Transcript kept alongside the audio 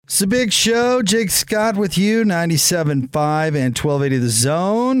The Big Show. Jake Scott with you, 97.5 and 1280 The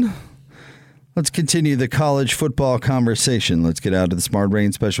Zone. Let's continue the college football conversation. Let's get out to the Smart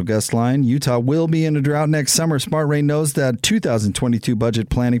Rain special guest line. Utah will be in a drought next summer. Smart Rain knows that 2022 budget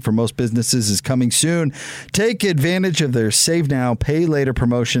planning for most businesses is coming soon. Take advantage of their Save Now, Pay Later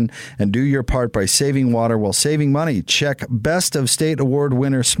promotion and do your part by saving water while saving money. Check Best of State Award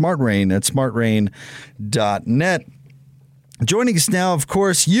winner Smart Rain at smartrain.net. Joining us now, of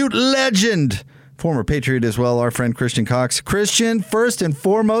course, Ute legend, former Patriot as well, our friend Christian Cox. Christian, first and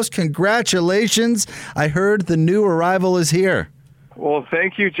foremost, congratulations. I heard the new arrival is here. Well,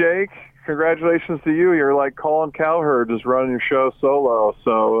 thank you, Jake. Congratulations to you. You're like Colin Cowherd, just running your show solo.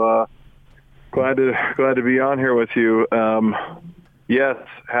 So glad to be on here with you. Yes,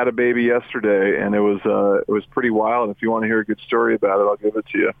 had a baby yesterday, and it was pretty wild. If you want to hear a good story about it, I'll give it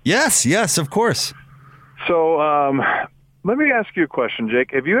to you. Yes, of course. So let me ask you a question, Jake.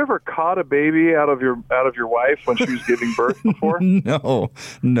 Have you ever caught a baby out of your wife when she was giving birth before? No,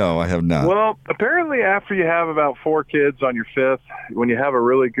 I have not. Well, apparently after you have about 4 kids on your 5th, when you have a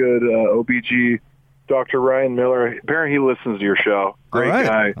really good OBG, Dr. Ryan Miller, apparently he listens to your show. Great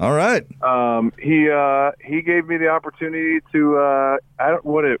guy. All right. He gave me the opportunity to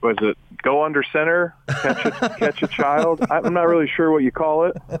go under center, catch a child. I'm not really sure what you call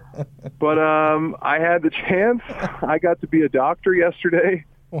it, but I had the chance. I got to be a doctor yesterday.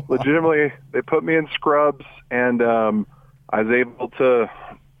 Wow. Legitimately, they put me in scrubs, and I was able to,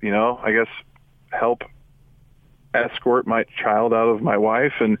 I guess, help escort my child out of my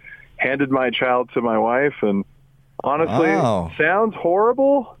wife, and handed my child to my wife. And honestly, sounds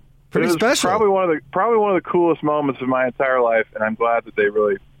horrible. Pretty special. Probably one of the coolest moments of my entire life, and I'm glad that they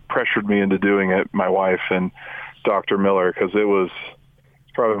really pressured me into doing it, my wife and Dr. Miller, because it's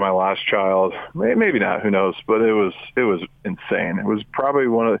probably my last child. Maybe not, who knows? But it was insane. It was probably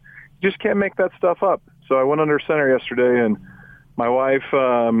you just can't make that stuff up. So I went under center yesterday, and my wife,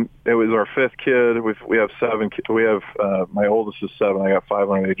 it was our 5th kid. We have 7 kids. We have my oldest is 7. I got 5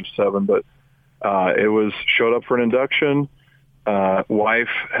 on the age of 7. But it showed up for an induction. Wife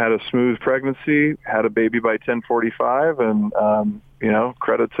had a smooth pregnancy, had a baby by 10:45, and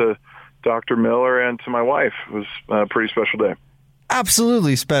credit to Dr. Miller and to my wife. It was a pretty special day.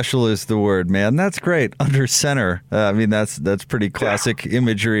 Absolutely special is the word, man. That's great. Under center. That's pretty classic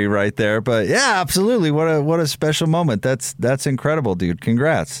imagery right there. But yeah, absolutely. What a special moment. That's incredible, dude.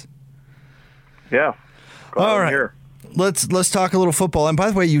 Congrats. Yeah. All right. Here. Let's talk a little football. And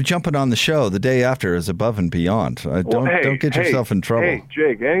by the way, you jumping on the show the day after is above and beyond. Don't get yourself in trouble. Hey,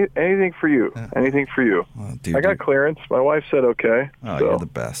 Jake, anything for you. Anything for you. Oh, dude, I got clearance. My wife said okay. Oh, so. You're the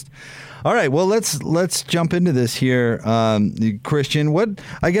best. All right, well, let's jump into this here. Christian, what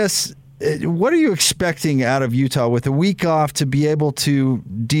are you expecting out of Utah with a week off to be able to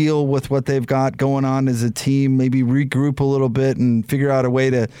deal with what they've got going on as a team, maybe regroup a little bit and figure out a way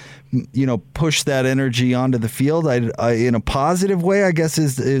to, push that energy onto the field in a positive way, I guess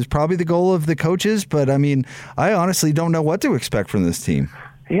is probably the goal of the coaches. But, I honestly don't know what to expect from this team.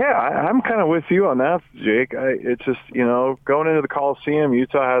 Yeah, I'm kind of with you on that, Jake. It's just, going into the Coliseum,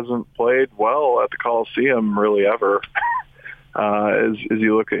 Utah hasn't played well at the Coliseum really ever. As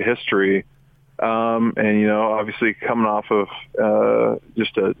you look at history, and obviously coming off of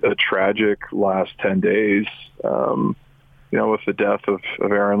just a tragic last 10 days, with the death of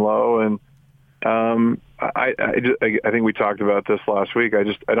Aaron Lowe, and I think we talked about this last week. I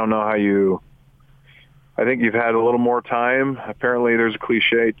don't know how you. I think you've had a little more time. Apparently, there's a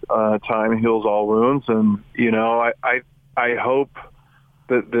cliche: time heals all wounds, and I hope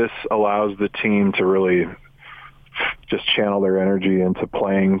that this allows the team to really just channel their energy into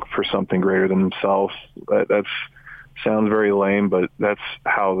playing for something greater than themselves. That sounds very lame, but that's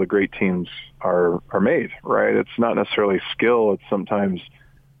how the great teams are made, right? It's not necessarily skill. It's sometimes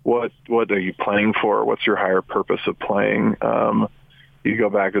what are you playing for? What's your higher purpose of playing? You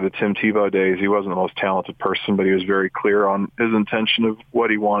go back to the Tim Tebow days. He wasn't the most talented person, but he was very clear on his intention of what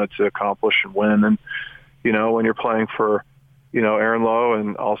he wanted to accomplish and win. And, when you're playing for Aaron Lowe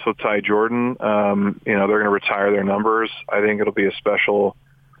and also Ty Jordan, they're going to retire their numbers. I think it'll be a special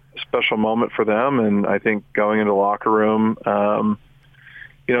moment for them. And I think going into the locker room,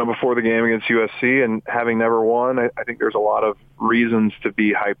 before the game against USC and having never won, I think there's a lot of reasons to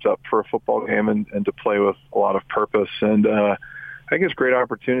be hyped up for a football game and to play with a lot of purpose. And I think it's a great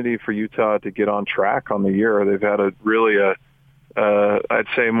opportunity for Utah to get on track on the year. They've had I'd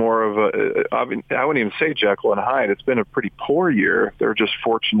say more of I wouldn't even say Jekyll and Hyde. It's been a pretty poor year. They're just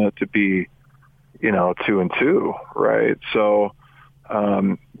fortunate to be, 2-2, right? So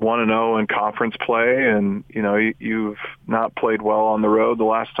 1-0 in conference play, and you've not played well on the road. The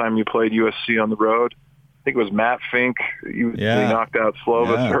last time you played USC on the road, I think it was Matt Fink. They knocked out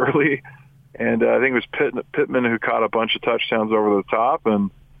Slovis early, and I think it was Pittman who caught a bunch of touchdowns over the top. And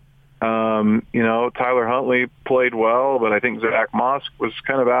Tyler Huntley played well, but I think Zach Moss was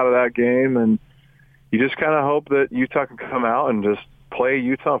kind of out of that game, and you just kind of hope that Utah can come out and just play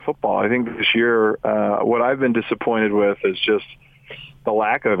Utah football. I think this year, what I've been disappointed with is just the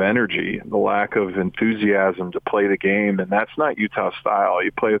lack of energy, the lack of enthusiasm to play the game, and that's not Utah style.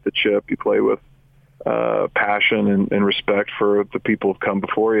 You play with the chip, you play with passion and respect for the people who've come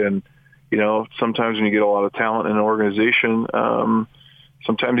before you. And, sometimes when you get a lot of talent in an organization,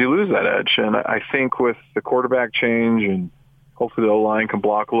 sometimes you lose that edge. And I think with the quarterback change and hopefully the O-line can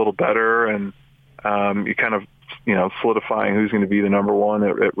block a little better, and you kind of, solidifying who's going to be the number one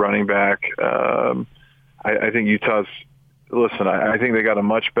at running back. I think Utah's, I think they got a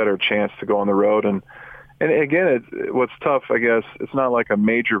much better chance to go on the road. And again, what's tough, I guess, it's not like a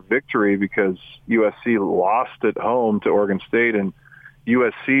major victory because USC lost at home to Oregon State, and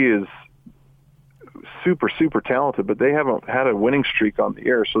USC is super, super talented, but they haven't had a winning streak on the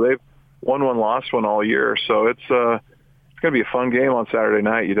year. So they've won one, lost one all year. So it's going to be a fun game on Saturday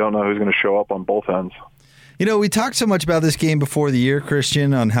night. You don't know who's going to show up on both ends. We talked so much about this game before the year,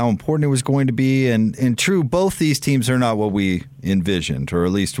 Christian, on how important it was going to be. And true, both these teams are not what we envisioned, or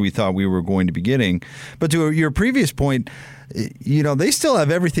at least we thought we were going to be getting. But to your previous point, they still have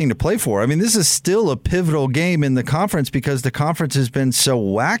everything to play for. I mean, this is still a pivotal game in the conference because the conference has been so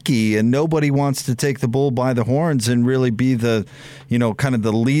wacky and nobody wants to take the bull by the horns and really be the, kind of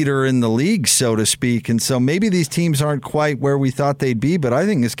the leader in the league, so to speak. And so maybe these teams aren't quite where we thought they'd be, but I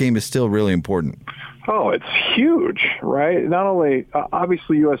think this game is still really important. Oh, it's huge, right? Not only,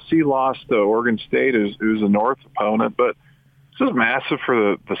 obviously, USC lost to Oregon State, who's a North opponent, but this is massive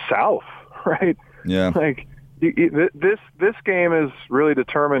for the South, right? Yeah. This game is really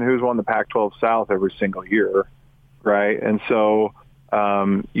determined who's won the Pac-12 South every single year, right? And so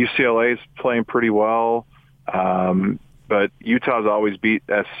UCLA is playing pretty well, but Utah's always beat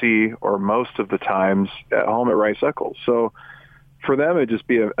SC, or most of the times, at home at Rice-Eccles. So for them, it'd just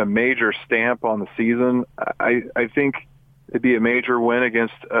be a major stamp on the season. I think it'd be a major win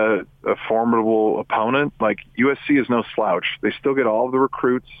against a formidable opponent. Like, USC is no slouch. They still get all of the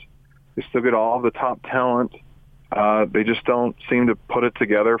recruits. They still get all of the top talent. They just don't seem to put it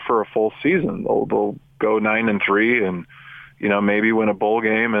together for a full season. They'll go 9-3 and, maybe win a bowl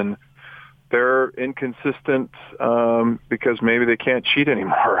game, and they're inconsistent because maybe they can't cheat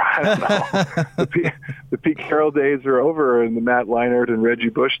anymore. I don't know. The Pete Carroll days are over, and the Matt Leinart and Reggie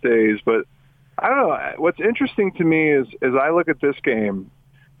Bush days. But I don't know. What's interesting to me is, as I look at this game,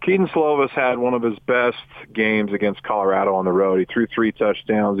 Keaton Slovis had one of his best games against Colorado on the road. He threw 3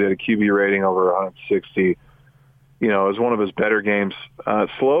 touchdowns. He had a QB rating over 160. It was one of his better games.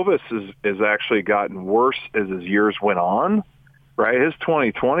 Slovis has actually gotten worse as his years went on. Right, his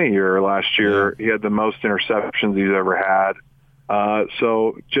 2020 year last year, he had the most interceptions he's ever had.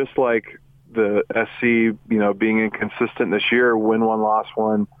 So just like the SC, being inconsistent this year, win one, lost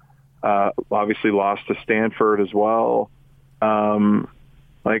one, obviously lost to Stanford as well. How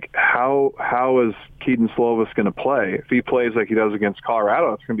is Keaton Slovis going to play? If he plays like he does against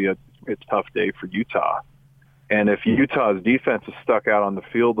Colorado, it's going to be a tough day for Utah. And if Utah's defense is stuck out on the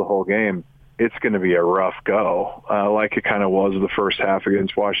field the whole game, it's going to be a rough go, like it kind of was the first half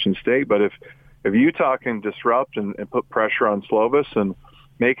against Washington State. But if Utah can disrupt and put pressure on Slovis and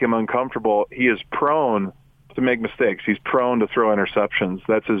make him uncomfortable, he is prone to make mistakes. He's prone to throw interceptions.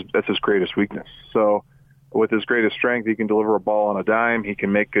 That's his greatest weakness. So with his greatest strength, he can deliver a ball on a dime. He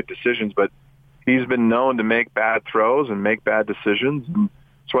can make good decisions, but he's been known to make bad throws and make bad decisions. And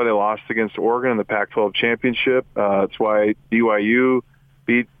that's why they lost against Oregon in the Pac-12 championship. That's why BYU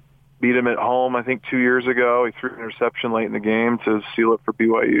beat him at home, I think, 2 years ago. He threw an interception late in the game to seal it for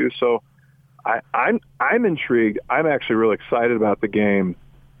BYU. So I'm intrigued. I'm actually really excited about the game.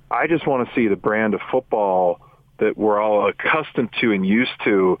 I just want to see the brand of football that we're all accustomed to and used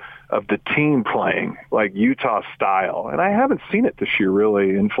to, of the team playing, like Utah style. And I haven't seen it this year, really,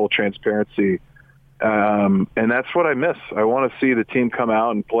 in full transparency. And that's what I miss. I want to see the team come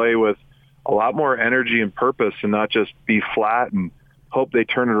out and play with a lot more energy and purpose and not just be flat and hope they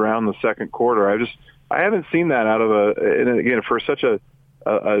turn it around in the second quarter. I haven't seen that out of and again, for such a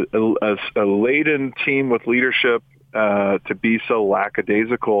laden team with leadership to be so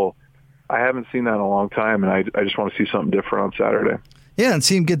lackadaisical. I haven't seen that in a long time, and I just want to see something different on Saturday. Yeah, and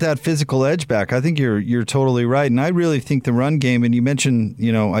see him get that physical edge back. I think you're totally right, and I really think the run game. And you mentioned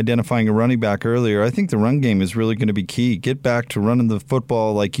identifying a running back earlier. I think the run game is really going to be key. Get back to running the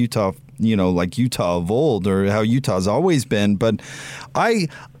football like Utah. Like Utah of old, or how Utah's always been. But I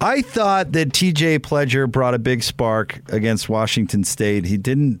thought that TJ Pledger brought a big spark against Washington State. He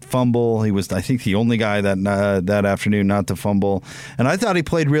didn't fumble. He was, I think, the only guy that afternoon not to fumble. And I thought he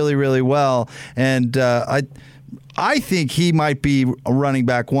played really, really well. And I think he might be a running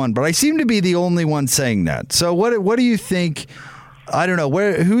back one, but I seem to be the only one saying that. So what do you think? I don't know.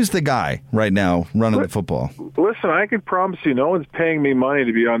 Who's the guy right now running the football? Listen, I can promise you no one's paying me money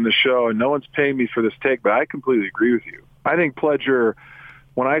to be on the show, and no one's paying me for this take, but I completely agree with you. I think Pledger,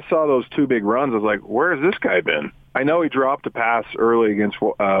 when I saw those two big runs, I was like, where has this guy been? I know he dropped a pass early against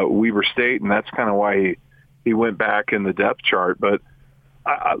Weber State, and that's kind of why he went back in the depth chart. But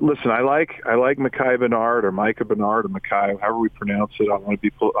listen, I like Mekhi Bernard or Micah Bernard or Mekhi, however we pronounce it. I want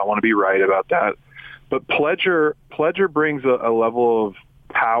to be right about that. But Pledger brings a level of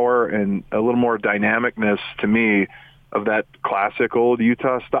power and a little more dynamicness to me of that classic old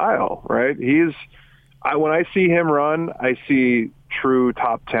Utah style, right? When I see him run, I see true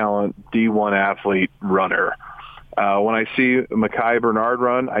top talent, D1 athlete runner. When I see Mekhi Bernard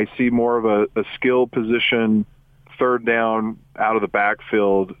run, I see more of a skill position, third down, out of the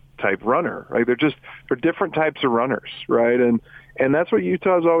backfield type runner, right? They're different types of runners, right? And that's what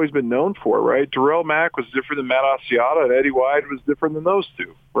Utah's always been known for, right? Darrell Mack was different than Matt Asiata, and Eddie White was different than those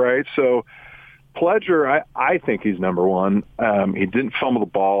two, right? So Pledger, I think he's number one. He didn't fumble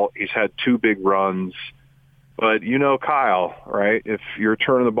the ball. He's had two big runs. But Kyle, right? If you're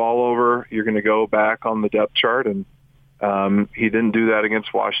turning the ball over, you're going to go back on the depth chart, and he didn't do that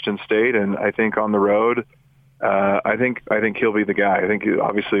against Washington State. And I think on the road, I think he'll be the guy. I think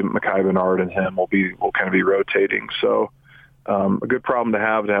obviously Mekhi Bernard and him will kind of be rotating. So. A good problem to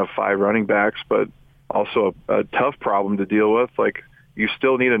have 5 running backs, but also a tough problem to deal with. Like, you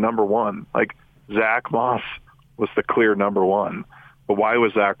still need a number one. Like, Zach Moss was the clear number one. But why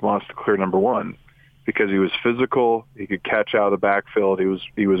was Zach Moss the clear number one? Because he was physical. He could catch out of the backfield.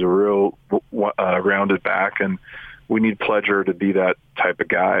 He was a real rounded back, and we need Pledger to be that type of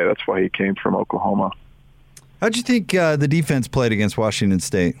guy. That's why he came from Oklahoma. How'd you think the defense played against Washington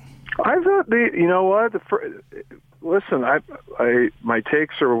State? I thought listen, my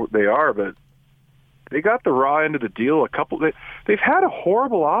takes are what they are, but they got the raw end of the deal. They've had a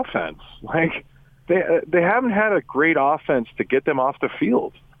horrible offense. Like they haven't had a great offense to get them off the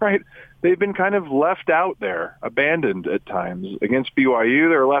field, right? They've been kind of left out there, abandoned at times. Against BYU,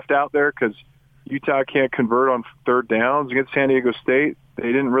 they're left out there because Utah can't convert on third downs. Against San Diego State, they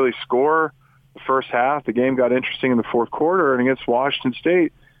didn't really score the first half. The game got interesting in the fourth quarter, and against Washington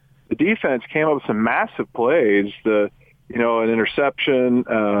State, the defense came up with some massive plays. An interception, 2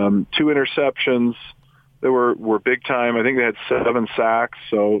 interceptions that were big time. I think they had 7 sacks.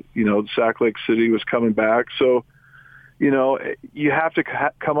 So, Sack Lake City was coming back. So, you have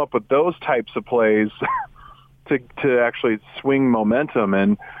to come up with those types of plays to actually swing momentum.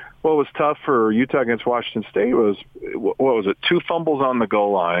 And what was tough for Utah against Washington State was, 2 fumbles on the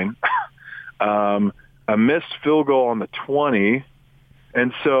goal line, a missed field goal on the 20.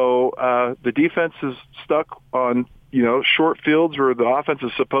 And so the defense is stuck on, short fields where the offense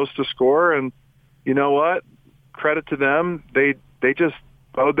is supposed to score. And you know what? Credit to them. They just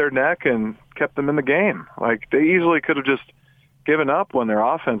bowed their neck and kept them in the game. Like, they easily could have just given up when their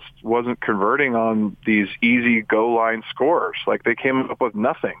offense wasn't converting on these easy goal line scores. Like, they came up with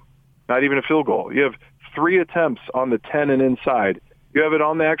nothing, not even a field goal. You have 3 attempts on the 10 and inside. You have it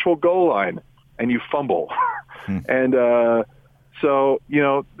on the actual goal line, and you fumble. And so,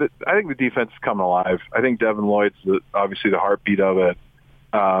 I think the defense is coming alive. I think Devin Lloyd's obviously the heartbeat of it.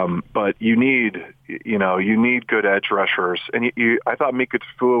 But you need good edge rushers. And I thought Mika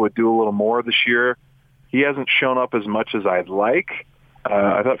Tafua would do a little more this year. He hasn't shown up as much as I'd like.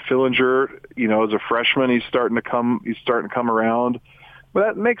 I thought Fillinger, as a freshman, he's starting to come around. But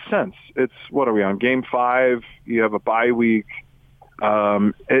that makes sense. It's, what are we on, game 5? You have a bye week.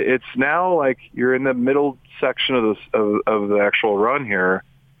 It's now like you're in the middle section of the actual run here,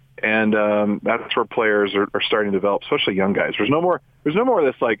 and that's where players are starting to develop, especially young guys. There's no more of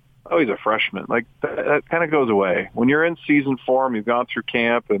this like, oh, he's a freshman. Like, that kind of goes away when you're in season form. You've gone through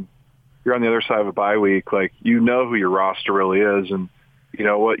camp and you're on the other side of a bye week. Like, who your roster really is, and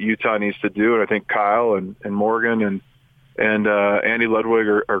what Utah needs to do. And I think Kyle and Morgan and Andy Ludwig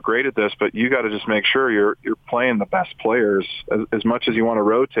are great at this, but you got to just make sure you're playing the best players. As much as you want to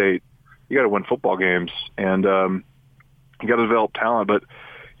rotate, you got to win football games, and you got to develop talent. But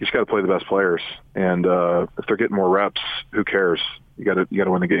just got to play the best players. And if they're getting more reps, who cares? You got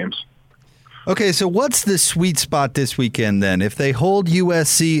to win the games. Okay, so what's the sweet spot this weekend then? If they hold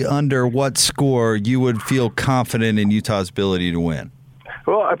USC under what score, you would feel confident in Utah's ability to win?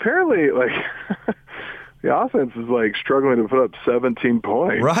 Well, apparently, the offense is struggling to put up 17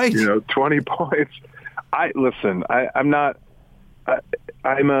 points. Right. 20 points. I'm an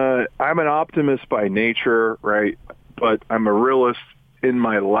optimist by nature, right? But I'm a realist in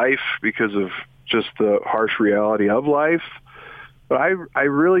my life because of just the harsh reality of life. But I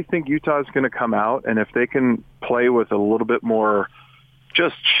really think Utah is going to come out, and if they can play with a little bit more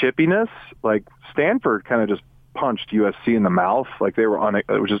just chippiness, like Stanford kind of just punched USC in the mouth, it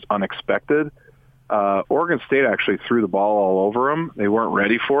was just unexpected. Oregon State actually threw the ball all over them. They weren't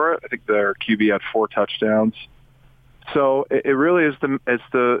ready for it. I think their QB had 4 touchdowns. So it really is it's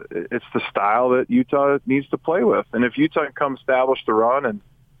the style that Utah needs to play with. And if Utah can come establish the run and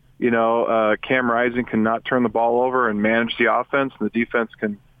Cam Rising can not turn the ball over and manage the offense, and the defense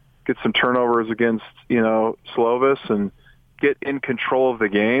can get some turnovers against, Slovis and get in control of the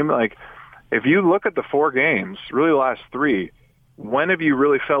game. If you look at the 4 games, really the last 3, when have you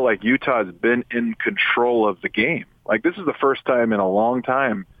really felt like Utah has been in control of the game? This is the first time in a long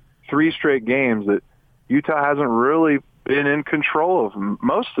time, 3 straight games that Utah hasn't really been in control of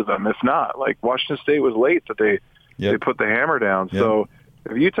most of them, if not. Washington State was late that they put the hammer down. Yep. So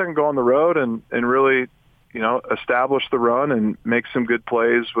if Utah can go on the road and really, establish the run and make some good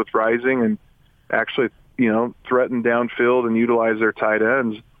plays with Rising and actually, threaten downfield and utilize their tight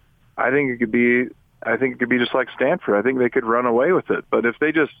ends, I think it could be just like Stanford. I think they could run away with it. But if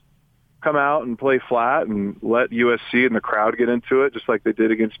they just come out and play flat and let USC and the crowd get into it, just like they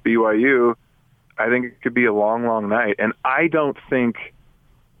did against BYU, I think it could be a long, long night. And I don't think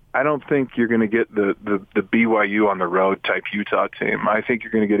you're going to get the BYU on the road type Utah team. I think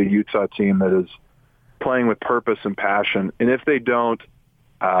you're going to get a Utah team that is playing with purpose and passion. And if they don't,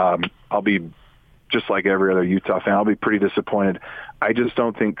 I'll be just like every other Utah fan. I'll be pretty disappointed. I just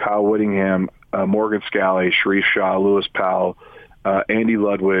don't think Kyle Whittingham, Morgan Scalley, Sharif Shah, Lewis Powell, Andy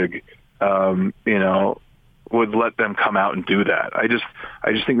Ludwig, would let them come out and do that. I just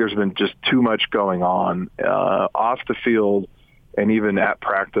think there's been just too much going on off the field and even at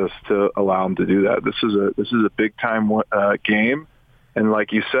practice to allow them to do that. This is a big time game, and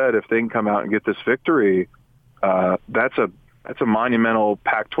like you said, if they can come out and get this victory, that's a monumental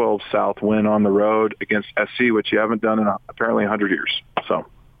Pac-12 South win on the road against SC, which you haven't done in apparently 100 years.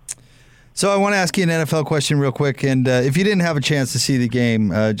 So I want to ask you an NFL question real quick, and if you didn't have a chance to see the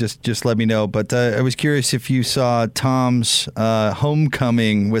game, just let me know. But I was curious if you saw Tom's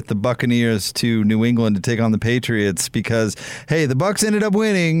homecoming with the Buccaneers to New England to take on the Patriots, because, hey, the Bucs ended up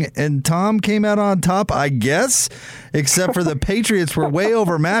winning, and Tom came out on top, I guess, except for the Patriots were way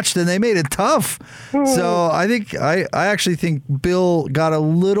overmatched, and they made it tough. So I actually think Bill got a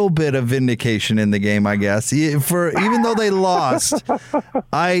little bit of vindication in the game, I guess. Even though they lost,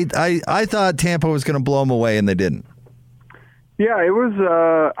 I thought Tampa was going to blow them away, and they didn't. Yeah, it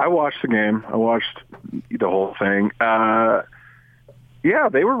was. I watched the game. I watched the whole thing. Yeah,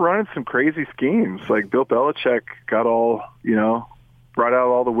 they were running some crazy schemes. Bill Belichick got brought out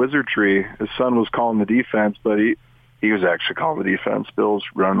all the wizardry. His son was calling the defense, but he was actually calling the defense. Bill's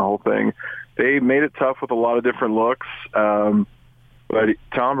running the whole thing. They made it tough with a lot of different looks, but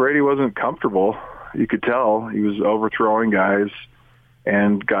Tom Brady wasn't comfortable. You could tell he was overthrowing guys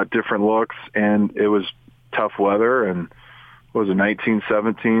and got different looks, and it was tough weather, and it was a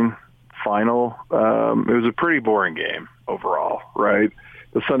 19-17 final. It was a pretty boring game overall, right?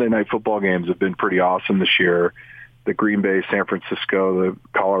 The Sunday night football games have been pretty awesome this year. The Green Bay, San Francisco,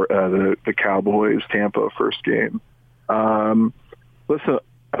 the Cowboys, Tampa first game. Listen,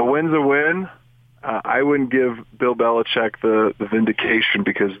 a win's a win. I wouldn't give Bill Belichick the vindication,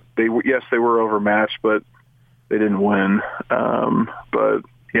 because they were overmatched, but they didn't win. But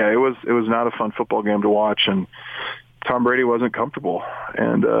yeah, it was not a fun football game to watch, and Tom Brady wasn't comfortable.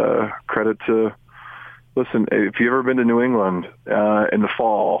 And credit to, listen, if you've ever been to New England in the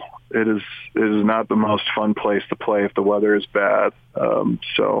fall, it is not the most fun place to play if the weather is bad.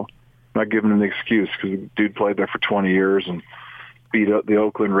 So I'm not giving him the excuse, because the dude played there for 20 years and beat up the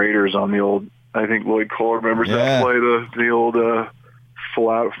Oakland Raiders on the old, I think Lloyd Cole remembers that play, the old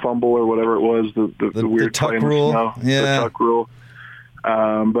full-out fumble or whatever it was, the weird tuck play in the rule. snow, the tuck rule.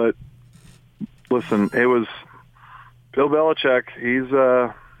 But listen, it was Bill Belichick. He's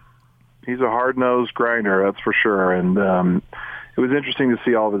a hard-nosed grinder, that's for sure. And it was interesting to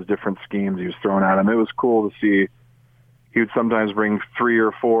see all of his different schemes he was throwing at him. It was cool to see, he would sometimes bring 3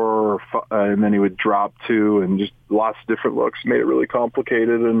 or 4, and then he would drop 2, and just lots of different looks. Made it really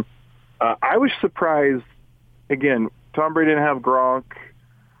complicated. And I was surprised. Again, Tom Brady didn't have Gronk,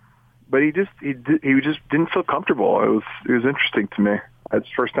 but he just didn't feel comfortable. It was interesting to me. It's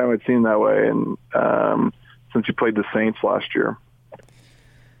the first time I'd seen him that way, and since he played the Saints last year.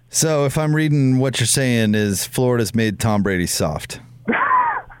 So if I'm reading what you're saying is Florida's made Tom Brady soft.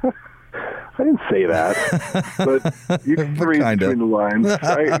 I didn't say that, but you can read between the lines.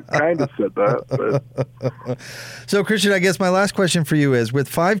 I kind of said that. But. So, Christian, I guess my last question for you is, with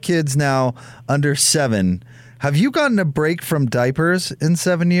 5 kids now under 7, have you gotten a break from diapers in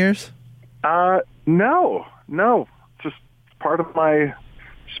 7 years? No. Just part of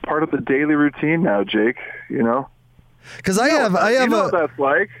the daily routine now, Jake, you know? Because I have what that's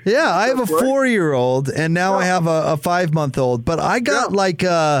like. Yeah, I have a 4-year-old, and now I have a 5-month-old. But I got like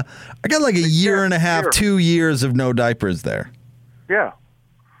a year and a half, 2 years of no diapers there. Yeah,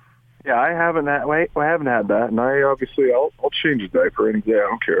 I haven't had that, and I'll change a diaper any day. I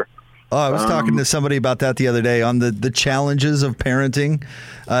don't care. Oh, I was talking to somebody about that the other day on the challenges of parenting.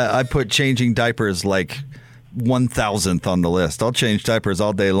 I put changing diapers like 1,000th on the list. I'll change diapers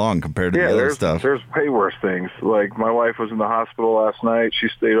all day long compared to the other stuff. There's way worse things. Like my wife was in the hospital last night. She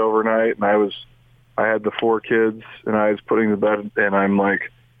stayed overnight, and I had the 4 kids, and I was putting to bed, and I'm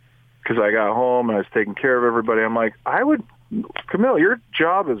like, because I got home and I was taking care of everybody. I'm like, Camille, your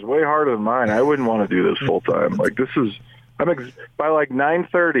job is way harder than mine. I wouldn't want to do this full time. Like by like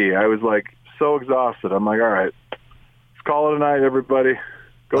 9:30, I was like so exhausted. I'm like, all right, let's call it a night, everybody.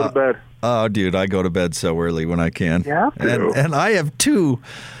 Go to bed. Oh, dude, I go to bed so early when I can. Yeah, and I have 2.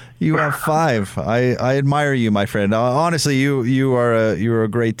 You have 5. I admire you, my friend. Honestly, you are a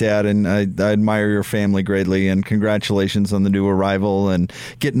great dad, and I admire your family greatly. And congratulations on the new arrival and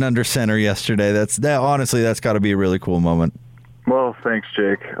getting under center yesterday. Honestly, that's got to be a really cool moment. Well, thanks,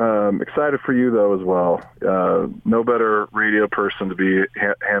 Jake. Excited for you though as well. No better radio person to be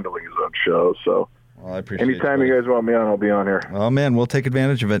handling his own show. So. Well, I appreciate it. Anytime you guys want me on, I'll be on here. Oh, man, we'll take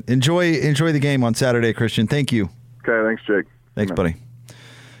advantage of it. Enjoy the game on Saturday, Christian. Thank you. Okay, thanks, Jake. Thanks, buddy.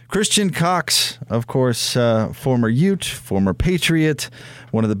 Christian Cox, of course, former Ute, former Patriot,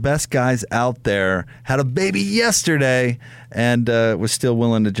 one of the best guys out there, had a baby yesterday and was still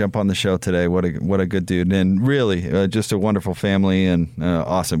willing to jump on the show today. What a good dude. And really, just a wonderful family and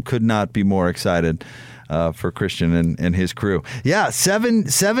awesome. Could not be more excited for Christian and his crew. Yeah,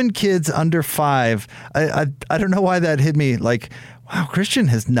 seven kids under 5. I don't know why that hit me. Like, wow, Christian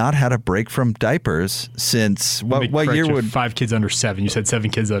has not had a break from diapers since what year would 5 kids under 7? You said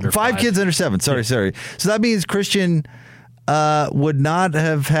 7 kids under 5. 5 kids under 7. Sorry. So that means Christian would not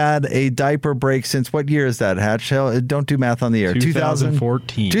have had a diaper break since what year is that, Hatch? Don't do math on the air.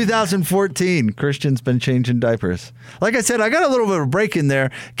 2014. 2014. Christian's been changing diapers. Like I said, I got a little bit of a break in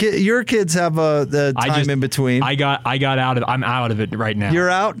there. Your kids have the time in between. I got out of. I'm out of it right now. You're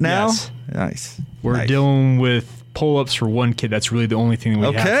out now? Yes. Nice. We're dealing with pull-ups for 1 kid. That's really the only thing we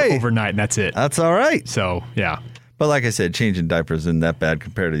have for overnight, and that's it. That's all right. So, yeah. But like I said, changing diapers isn't that bad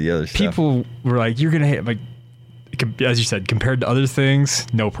compared to the other stuff. People were like, you're going to hate, like, as you said, compared to other things,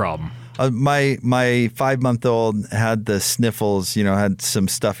 no problem. My 5-month-old had the sniffles, had some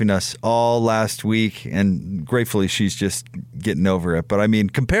stuffiness all last week, and gratefully she's just getting over it. But I mean,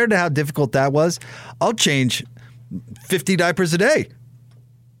 compared to how difficult that was, I'll change 50 diapers a day.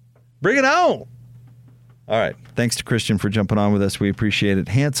 Bring it on. All right. Thanks to Christian for jumping on with us. We appreciate it.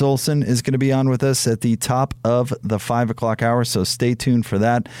 Hans Olsen is going to be on with us at the top of the 5 o'clock hour, so stay tuned for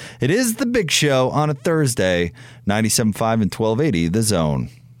that. It is the big show on a Thursday, 97.5 and 1280, The Zone.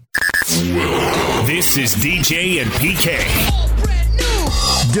 This is DJ and PK.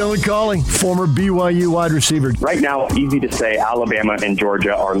 Dylan Calling, former BYU wide receiver. Right now, easy to say Alabama and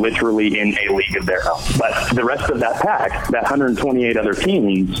Georgia are literally in a league of their own. But the rest of that pack, that 128 other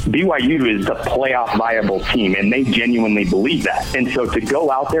teams, BYU is a playoff viable team, and they genuinely believe that. And so to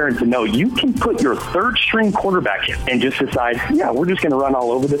go out there and to know you can put your third string quarterback in and just decide, yeah, we're just going to run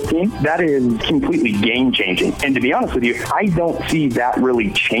all over this team, that is completely game changing. And to be honest with you, I don't see that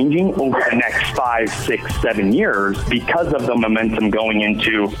really changing over the next 5, 6, 7 years because of the momentum going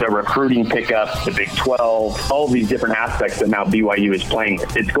into the recruiting pickup, the Big 12, all these different aspects that now BYU is playing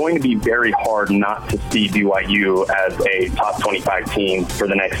with. It's going to be very hard not to see BYU as a top 25 team for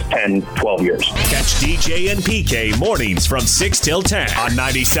the next 10, 12 years. Catch DJ and PK mornings from 6 till 10 on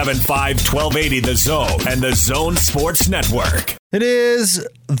 97.5, 1280 The Zone and The Zone Sports Network. It is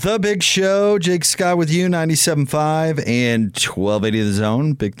The Big Show. Jake Scott with you, 97.5 and 1280 The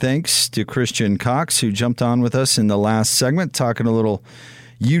Zone. Big thanks to Christian Cox, who jumped on with us in the last segment, talking a little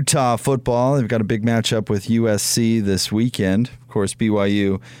Utah football. They've got a big matchup with USC this weekend. Of course,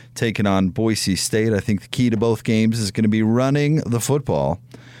 BYU taking on Boise State. I think the key to both games is going to be running the football.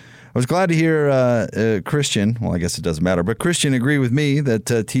 I was glad to hear Christian, well, I guess it doesn't matter, but Christian agreed with me that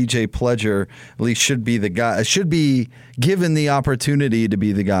TJ Pledger at least should be the guy, should be given the opportunity to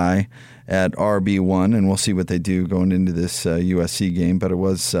be the guy at RB1, and we'll see what they do going into this USC game. But it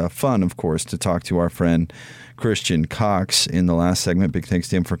was fun, of course, to talk to our friend Christian Cox in the last segment. Big thanks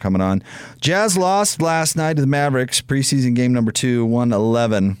to him for coming on. Jazz lost last night to the Mavericks, preseason game number 2,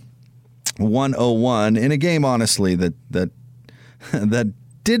 111-101, in a game, honestly, that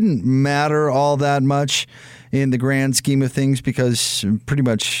didn't matter all that much in the grand scheme of things because pretty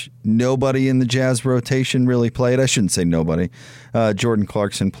much nobody in the Jazz rotation really played. I shouldn't say nobody. Jordan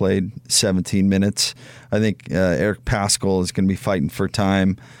Clarkson played 17 minutes. I think Eric Paschall is going to be fighting for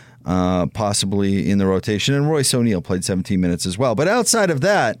time, possibly in the rotation, and Royce O'Neal played 17 minutes as well. But outside of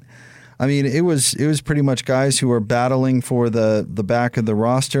that, I mean, it was pretty much guys who were battling for the back of the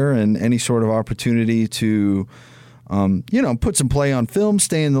roster and any sort of opportunity to put some play on film,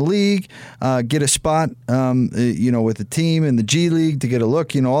 stay in the league, get a spot, with the team in the G League to get a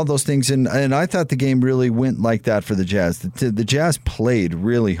look, all those things. And I thought the game really went like that for the Jazz. The Jazz played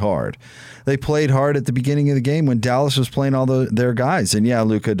really hard. They played hard at the beginning of the game when Dallas was playing all their guys. And, yeah,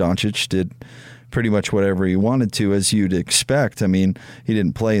 Luka Doncic did pretty much whatever he wanted to, as you'd expect. I mean, he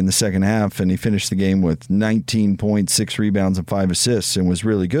didn't play in the second half, and he finished the game with 19 points, 6 rebounds, and 5 assists, and was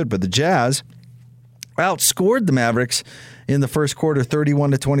really good. But the Jazz outscored the Mavericks in the first quarter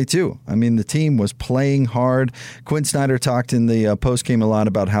 31-22. I mean, the team was playing hard. Quinn Snyder talked in the postgame a lot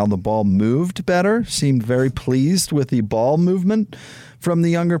about how the ball moved better, seemed very pleased with the ball movement from the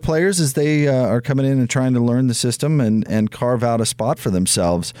younger players as they are coming in and trying to learn the system and carve out a spot for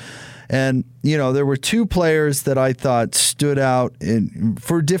themselves. And, there were 2 players that I thought stood out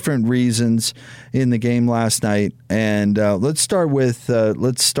for different reasons in the game last night. And let's start,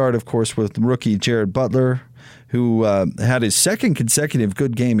 of course, with rookie Jared Butler, who had his second consecutive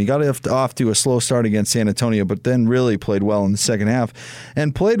good game. He got off to a slow start against San Antonio, but then really played well in the second half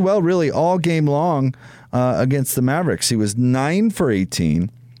and played well really all game long against the Mavericks. He was 9 for 18.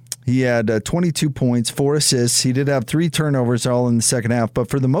 He had 22 points, 4 assists. He did have 3 turnovers all in the second half. But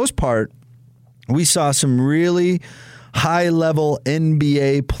for the most part, we saw some really high-level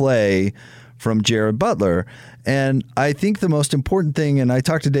NBA play from Jared Butler. And I think the most important thing, and I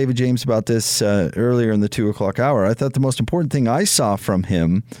talked to David James about this earlier in the 2 o'clock hour, I thought the most important thing I saw from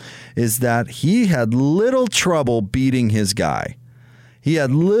him is that he had little trouble beating his guy. He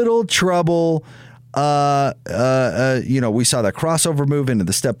had little trouble. We saw that crossover move into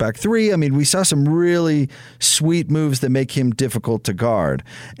the step back 3. I mean, we saw some really sweet moves that make him difficult to guard.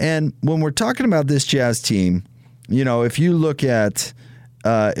 And when we're talking about this Jazz team, if you look at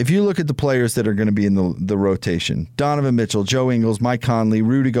the players that are going to be in the rotation, Donovan Mitchell, Joe Ingles, Mike Conley,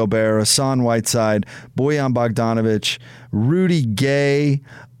 Rudy Gobert, Hassan Whiteside, Bojan Bogdanovic, Rudy Gay,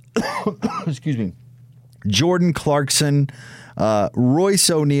 excuse me, Jordan Clarkson, Royce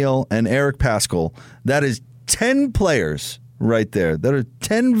O'Neal, and Eric Paschall. That is 10 players right there. That are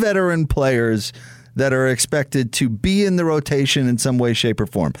 10 veteran players that are expected to be in the rotation in some way, shape, or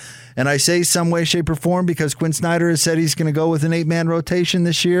form. And I say some way, shape, or form because Quinn Snyder has said he's going to go with an 8-man rotation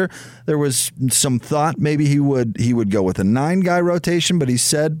this year. There was some thought maybe he would go with a 9-guy rotation, but he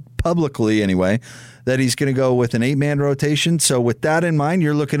said publicly anyway that he's going to go with an 8-man rotation. So with that in mind,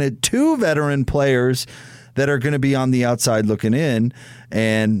 you're looking at 2 veteran players that are going to be on the outside looking in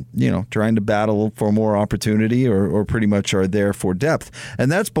and, trying to battle for more opportunity or pretty much are there for depth.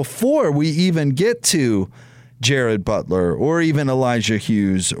 And that's before we even get to Jared Butler or even Elijah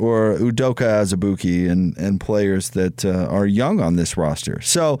Hughes or Udoka Azubuike and players that are young on this roster.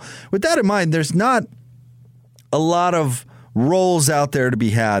 So with that in mind, there's not a lot of roles out there to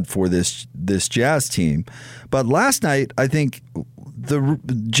be had for this Jazz team. But last night, I think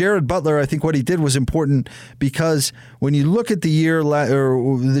Jared Butler, I think what he did was important because when you look at the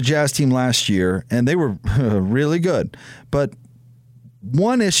the Jazz team last year, and they were really good, but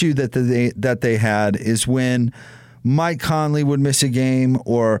one issue that they had is when Mike Conley would miss a game,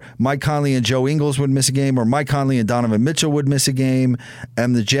 or Mike Conley and Joe Ingles would miss a game, or Mike Conley and Donovan Mitchell would miss a game,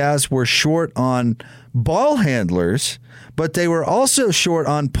 and the Jazz were short on ball handlers, but they were also short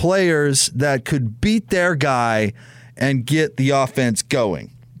on players that could beat their guy and get the offense going.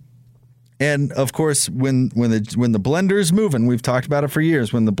 And of course, when the blender's moving, we've talked about it for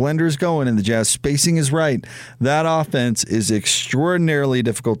years. When the blender's going and the Jazz spacing is right, that offense is extraordinarily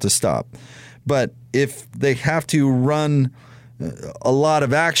difficult to stop. But if they have to run a lot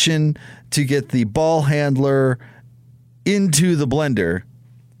of action to get the ball handler into the blender,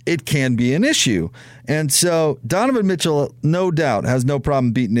 it can be an issue. And so Donovan Mitchell, no doubt, has no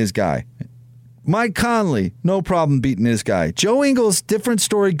problem beating his guy. Mike Conley, no problem beating his guy. Joe Ingles, different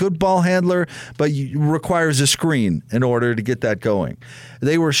story, good ball handler, but requires a screen in order to get that going.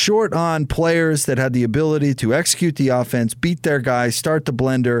 They were short on players that had the ability to execute the offense, beat their guy, start the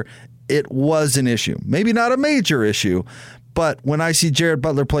blender. It was an issue. Maybe not a major issue, but when I see Jared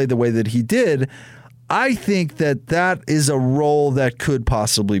Butler play the way that he did, I think that is a role that could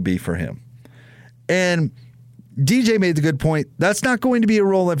possibly be for him. And DJ made the good point. That's not going to be a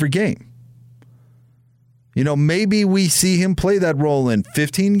role every game. You know, maybe we see him play that role in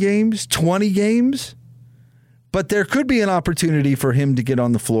 15 games, 20 games, but there could be an opportunity for him to get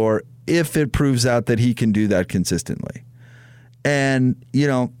on the floor if it proves out that he can do that consistently. And, you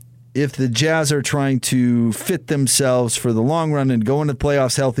know, if the Jazz are trying to fit themselves for the long run and go into the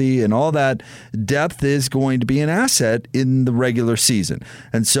playoffs healthy and all that, depth is going to be an asset in the regular season.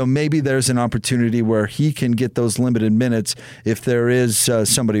 And so maybe there's an opportunity where he can get those limited minutes if there is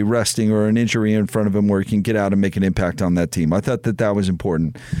somebody resting or an injury in front of him where he can get out and make an impact on that team. I thought that was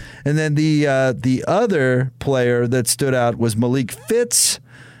important. And then the other player that stood out was Malik Fitz.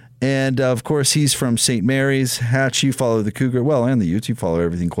 And, of course, he's from St. Mary's. Hatch, you follow the Cougar. Well, and the Utes, you follow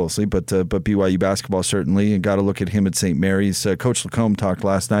everything closely, but BYU basketball certainly. And got to look at him at St. Mary's. Coach Lacombe talked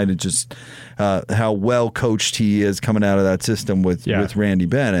last night and just how well coached he is coming out of that system with Randy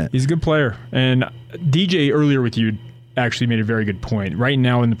Bennett. He's a good player. And DJ, earlier with you, actually made a very good point. Right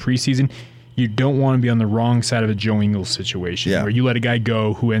now in the preseason, you don't want to be on the wrong side of a Joe Ingles situation where you let a guy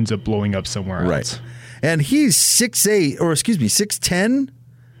go who ends up blowing up somewhere else. Right. And he's 6'10",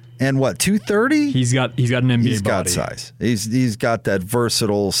 and what, 230? He's got an NBA body. He's got size. He's got that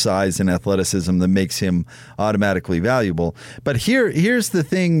versatile size and athleticism that makes him automatically valuable. But here's the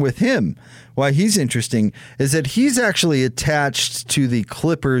thing with him. Why he's interesting is that he's actually attached to the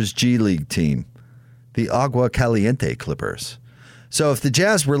Clippers G League team, the Agua Caliente Clippers. So if the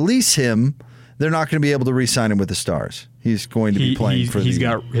Jazz release him, they're not going to be able to re-sign him with the Stars. He's going to be playing for He's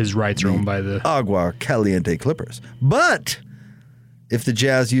got his rights owned by the Agua Caliente Clippers. But if the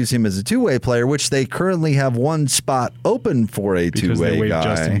Jazz use him as a two-way player, which they currently have one spot open for a two-way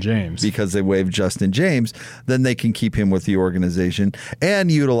guy. Because they waived Justin James, then they can keep him with the organization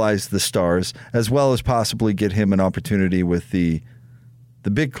and utilize the Stars, as well as possibly get him an opportunity with the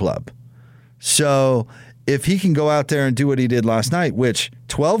big club. So if he can go out there and do what he did last night, which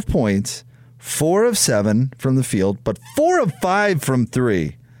 12 points, 4 of 7 from the field, but 4 of 5 from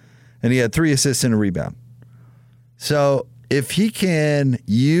 3, and he had 3 assists and a rebound. So if he can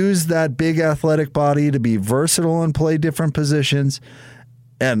use that big athletic body to be versatile and play different positions,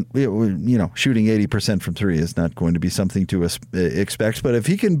 and shooting 80% from 3 is not going to be something to expect, but if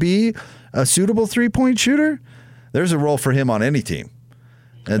he can be a suitable three-point shooter, there's a role for him on any team.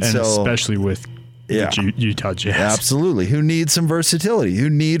 And so, especially with Utah Jazz. Absolutely. Who need some versatility, who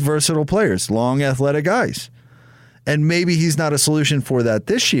need versatile players, long athletic guys. And maybe he's not a solution for that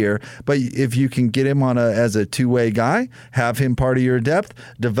this year, but if you can get him as a two-way guy, have him part of your depth,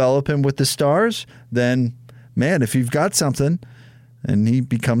 develop him with the Stars, then, man, if you've got something, and he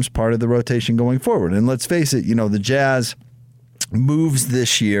becomes part of the rotation going forward. And let's face it, the Jazz moves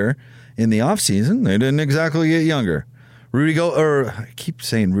this year in the offseason. They didn't exactly get younger. I keep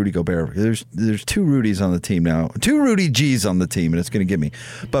saying Rudy Gobert. There's 2 Rudys on the team now. 2 Rudy G's on the team, and it's going to get me.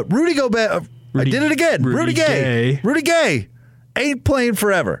 But Rudy Gobert... I did it again. Rudy Gay. Rudy Gay ain't playing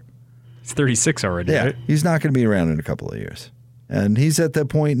forever. He's 36 already, right? He's not going to be around in a couple of years. And he's at that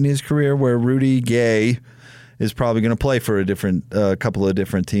point in his career where Rudy Gay is probably going to play for a couple of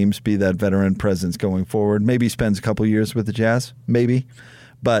different teams, be that veteran presence going forward. Maybe he spends a couple of years with the Jazz, maybe.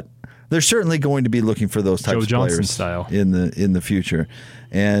 But they're certainly going to be looking for those types of players style in the future.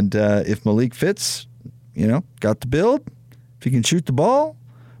 And if Malik Fitz, got the build, if he can shoot the ball,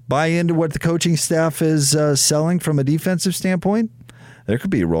 buy into what the coaching staff is selling from a defensive standpoint, there could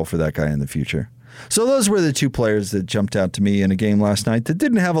be a role for that guy in the future. So those were the 2 players that jumped out to me in a game last night that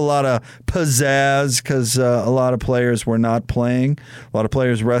didn't have a lot of pizzazz because a lot of players were not playing, a lot of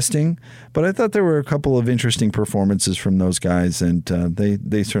players resting. But I thought there were a couple of interesting performances from those guys, and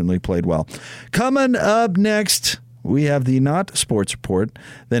they certainly played well. Coming up next, we have the Not Sports Report.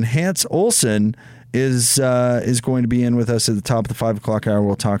 Then Hans Olsen is going to be in with us at the top of the 5 o'clock hour.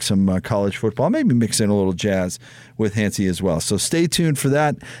 We'll talk some college football, maybe mix in a little jazz with Hansie as well. So stay tuned for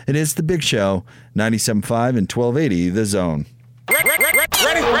that. It is The Big Show, 97.5 and 1280 The Zone.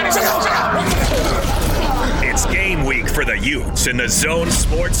 It's game week for the Utes, and the Zone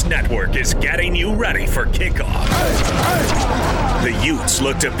Sports Network is getting you ready for kickoff. The Utes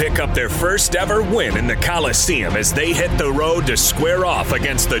look to pick up their first ever win in the Coliseum as they hit the road to square off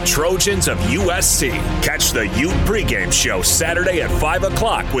against the Trojans of USC. Catch the Ute pregame show Saturday at 5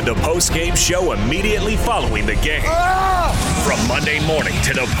 o'clock with the postgame show immediately following the game. From Monday morning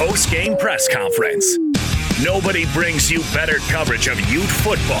to the postgame press conference, nobody brings you better coverage of Ute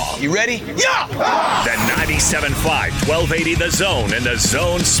football. You ready? Yeah! The 97.5, 1280 The Zone and the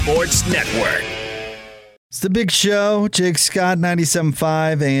Zone Sports Network. It's The Big Show. Jake Scott,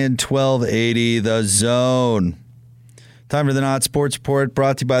 97.5 and 1280 The Zone. Time for the Not Sports Report,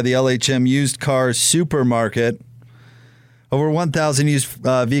 brought to you by the LHM Used Cars Supermarket. Over 1,000 used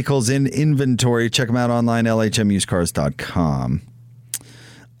vehicles in inventory. Check them out online, lhmusedcars.com.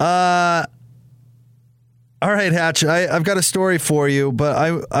 All right, Hatch, I've got a story for you,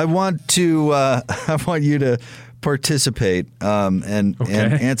 but I want to I want you to participate and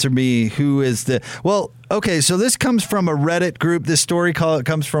answer me who is the – well, okay, so this comes from a Reddit group. This story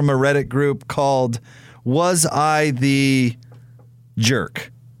comes from a Reddit group called Was I the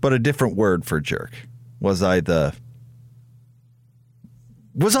Jerk? But a different word for jerk. Was I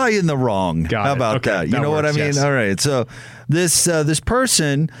in the wrong? Got How it. about Okay, that? You that know what I works, mean? yes. All right. So this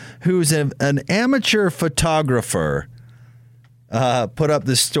person who's an amateur photographer put up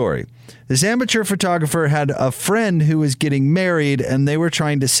this story. This amateur photographer had a friend who was getting married, and they were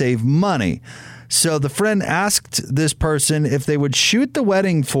trying to save money. So the friend asked this person if they would shoot the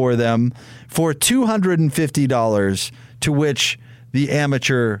wedding for them for $250, to which the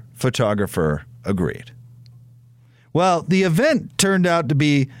amateur photographer agreed. Well, the event turned out to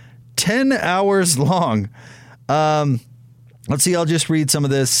be 10 hours long. Let's see, I'll just read some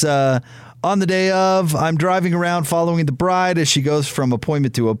of this. On the day of, I'm driving around following the bride as she goes from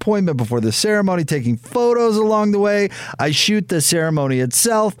appointment to appointment before the ceremony, taking photos along the way. I shoot the ceremony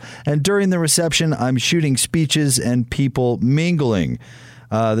itself, and during the reception, I'm shooting speeches and people mingling.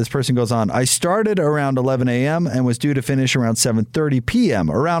 This person goes on, I started around 11 a.m. and was due to finish around 7:30 p.m.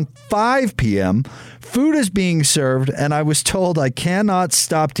 Around 5 p.m., food is being served, and I was told I cannot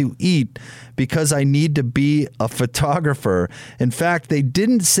stop to eat because I need to be a photographer. In fact, they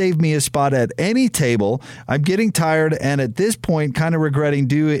didn't save me a spot at any table. I'm getting tired, and at this point, kind of regretting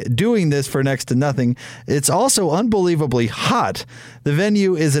doing this for next to nothing. It's also unbelievably hot. The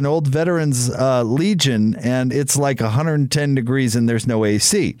venue is an old Veterans Legion, and it's like 110 degrees, and there's no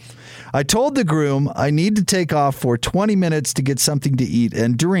AC. I told the groom I need to take off for 20 minutes to get something to eat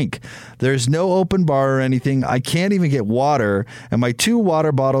and drink. There's no open bar or anything. I can't even get water, and my 2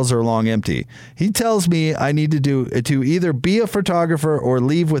 water bottles are long empty. He tells me I need to either be a photographer or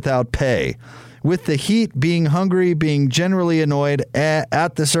leave without pay. With the heat, being hungry, being generally annoyed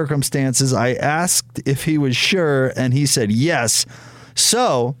at the circumstances, I asked if he was sure, and he said yes.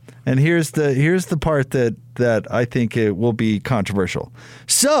 So, and here's the part that I think it will be controversial.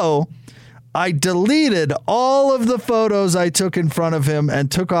 So, I deleted all of the photos I took in front of him and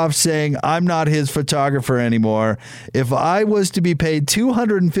took off saying I'm not his photographer anymore. If I was to be paid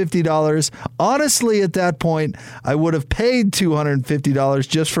 $250, honestly, at that point, I would have paid $250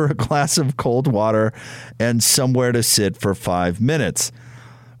 just for a glass of cold water and somewhere to sit for 5 minutes.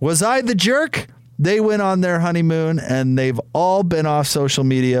 Was I the jerk? They went on their honeymoon, and they've all been off social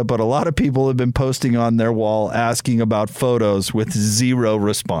media, but a lot of people have been posting on their wall asking about photos with 0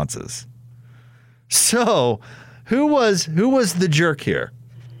 responses. So, who was the jerk here?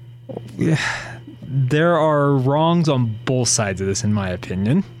 There are wrongs on both sides of this, in my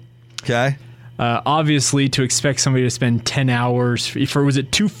opinion. Okay. Obviously, to expect somebody to spend 10 hours for, was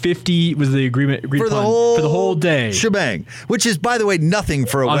it $250 was the agreement agreed upon for the whole day shebang, which is, by the way, nothing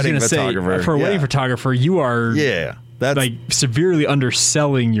for a wedding photographer. Say, for a wedding photographer, you are that's like severely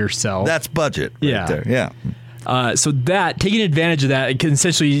underselling yourself. That's budget. Right there. Yeah. So that taking advantage of that,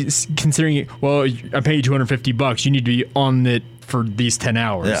 essentially considering, well, I'm paying you $250, you need to be on it for these 10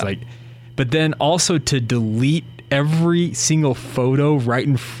 hours. Yeah. But then also to delete every single photo right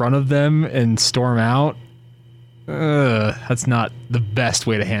in front of them and storm out. That's not the best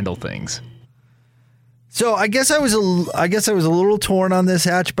way to handle things. So I guess I was a little torn on this,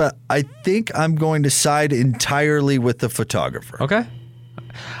 Hatch, but I think I'm going to side entirely with the photographer. Okay.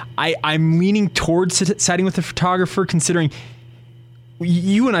 I'm leaning towards siding with the photographer, considering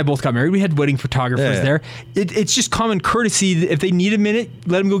You and I both got married. We had wedding photographers there. It's just common courtesy. If they need a minute,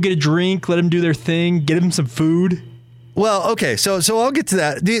 let them go get a drink, let them do their thing, get them some food. Well, okay, so I'll get to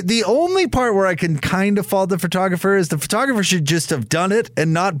that. The only part where I can kind of fault the photographer is the photographer should just have done it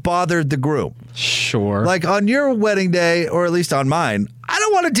and not bothered the groom. Sure. Like on your wedding day, or at least on mine, I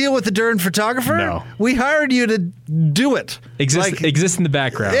don't want to deal with the darn photographer. No. We hired you to do it. Exist in the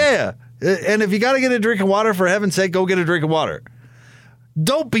background. Yeah. And if you got to get a drink of water, for heaven's sake, go get a drink of water.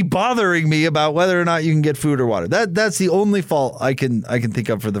 Don't be bothering me about whether or not you can get food or water. That's the only fault I can think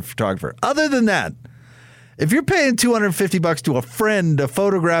of for the photographer. Other than that, if you're paying $250 to a friend to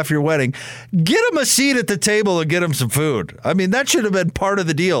photograph your wedding, get him a seat at the table and get him some food. I mean, that should have been part of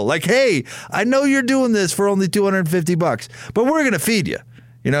the deal. Like, hey, I know you're doing this for only $250, but we're going to feed you.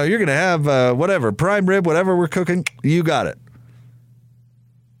 You know, you're going to have whatever, prime rib, whatever we're cooking, you got it.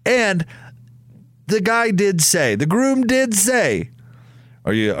 And the groom did say,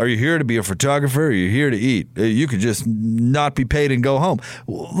 Are you here to be a photographer, or are you here to eat? You could just not be paid and go home.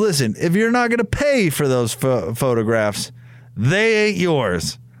 Listen, if you're not going to pay for those photographs, they ain't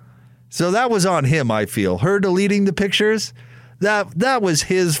yours. So that was on him, I feel. Her deleting the pictures, that was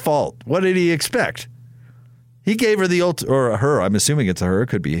his fault. What did he expect? He gave her or her, I'm assuming it's a her, it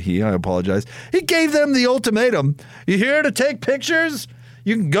could be a he, I apologize. He gave them the ultimatum. You here to take pictures?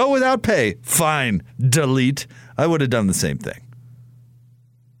 You can go without pay. Fine, delete. I would have done the same thing.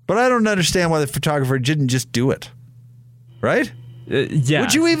 But I don't understand why the photographer didn't just do it. Right? Yeah.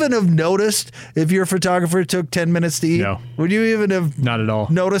 Would you even have noticed if your photographer took 10 minutes to eat? No. Would you even have not at all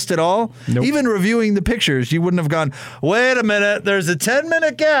noticed at all? Nope. Even reviewing the pictures, you wouldn't have gone, wait a minute, there's a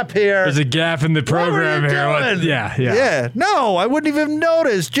 10-minute gap here. There's a gap in the program here. Doing? Yeah. No, I wouldn't even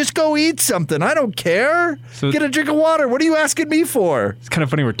notice. Just go eat something. I don't care. Get a drink of water. What are you asking me for? It's kind of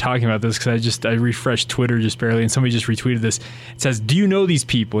funny we're talking about this because I refreshed Twitter just barely and somebody just retweeted this. It says, do you know these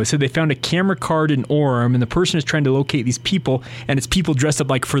people? It said they found a camera card in Orem and the person is trying to locate these people and it's people dressed up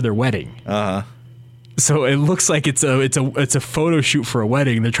like for their wedding. Uh-huh. So it looks like it's a photo shoot for a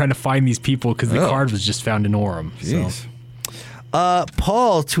wedding. They're trying to find these people because the card was just found in Orem. Jeez. So.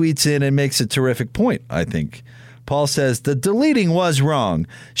 Paul tweets in and makes a terrific point, I think. Paul says, the deleting was wrong.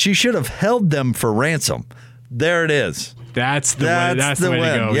 She should have held them for ransom. There it is. That's the way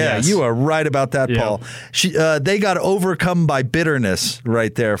to go. Yeah, yes. You are right about that, yeah. Paul. They got overcome by bitterness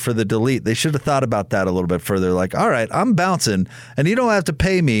right there for the delete. They should have thought about that a little bit further. Like, all right, I'm bouncing, and you don't have to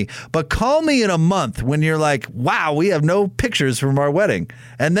pay me, but call me in a month when you're like, wow, we have no pictures from our wedding,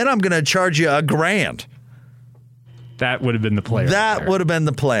 and then I'm going to charge you $1,000. That would have been the play. That would have been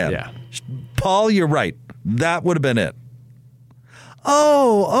the plan. Yeah. Paul, you're right. That would have been it.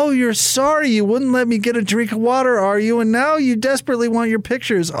 Oh, you're sorry you wouldn't let me get a drink of water, are you? And now you desperately want your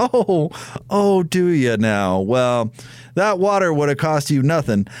pictures. Oh, do you now? Well, that water would have cost you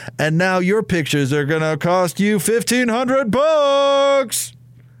nothing, and now your pictures are going to cost you $1,500.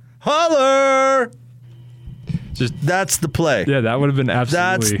 Holler! That's the play. Yeah, that would have been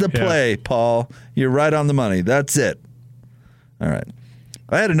absolutely. That's the play, Paul. You're right on the money. That's it. All right.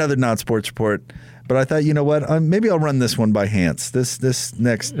 I had another non-sports report. But I thought, you know what? Maybe I'll run this one by Hans.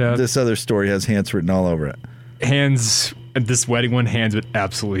 This other story has Hans written all over it. Hans, this wedding one, Hans would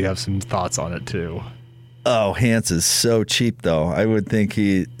absolutely have some thoughts on it too. Oh, Hans is so cheap, though. I would think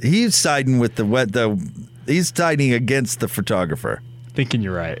he's siding with he's siding against the photographer. Thinking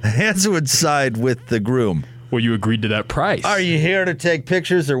you're right. Hans would side with the groom. Well, you agreed to that price. Are you here to take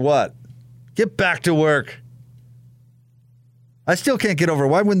pictures or what? Get back to work. I still can't get over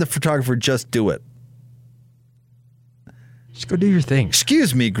why wouldn't the photographer just do it? Just go do your thing.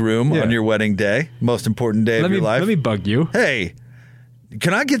 Excuse me, groom, on your wedding day, most important day of your life. Let me bug you. Hey,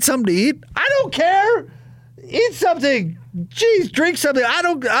 can I get something to eat? I don't care. Eat something. Jeez, drink something. I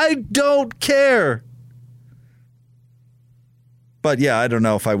don't care. But yeah, I don't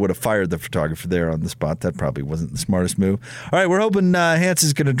know if I would have fired the photographer there on the spot. That probably wasn't the smartest move. All right, we're hoping Hans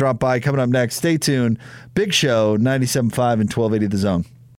is going to drop by. Coming up next, stay tuned. Big show, 97.5 and 1280 The Zone.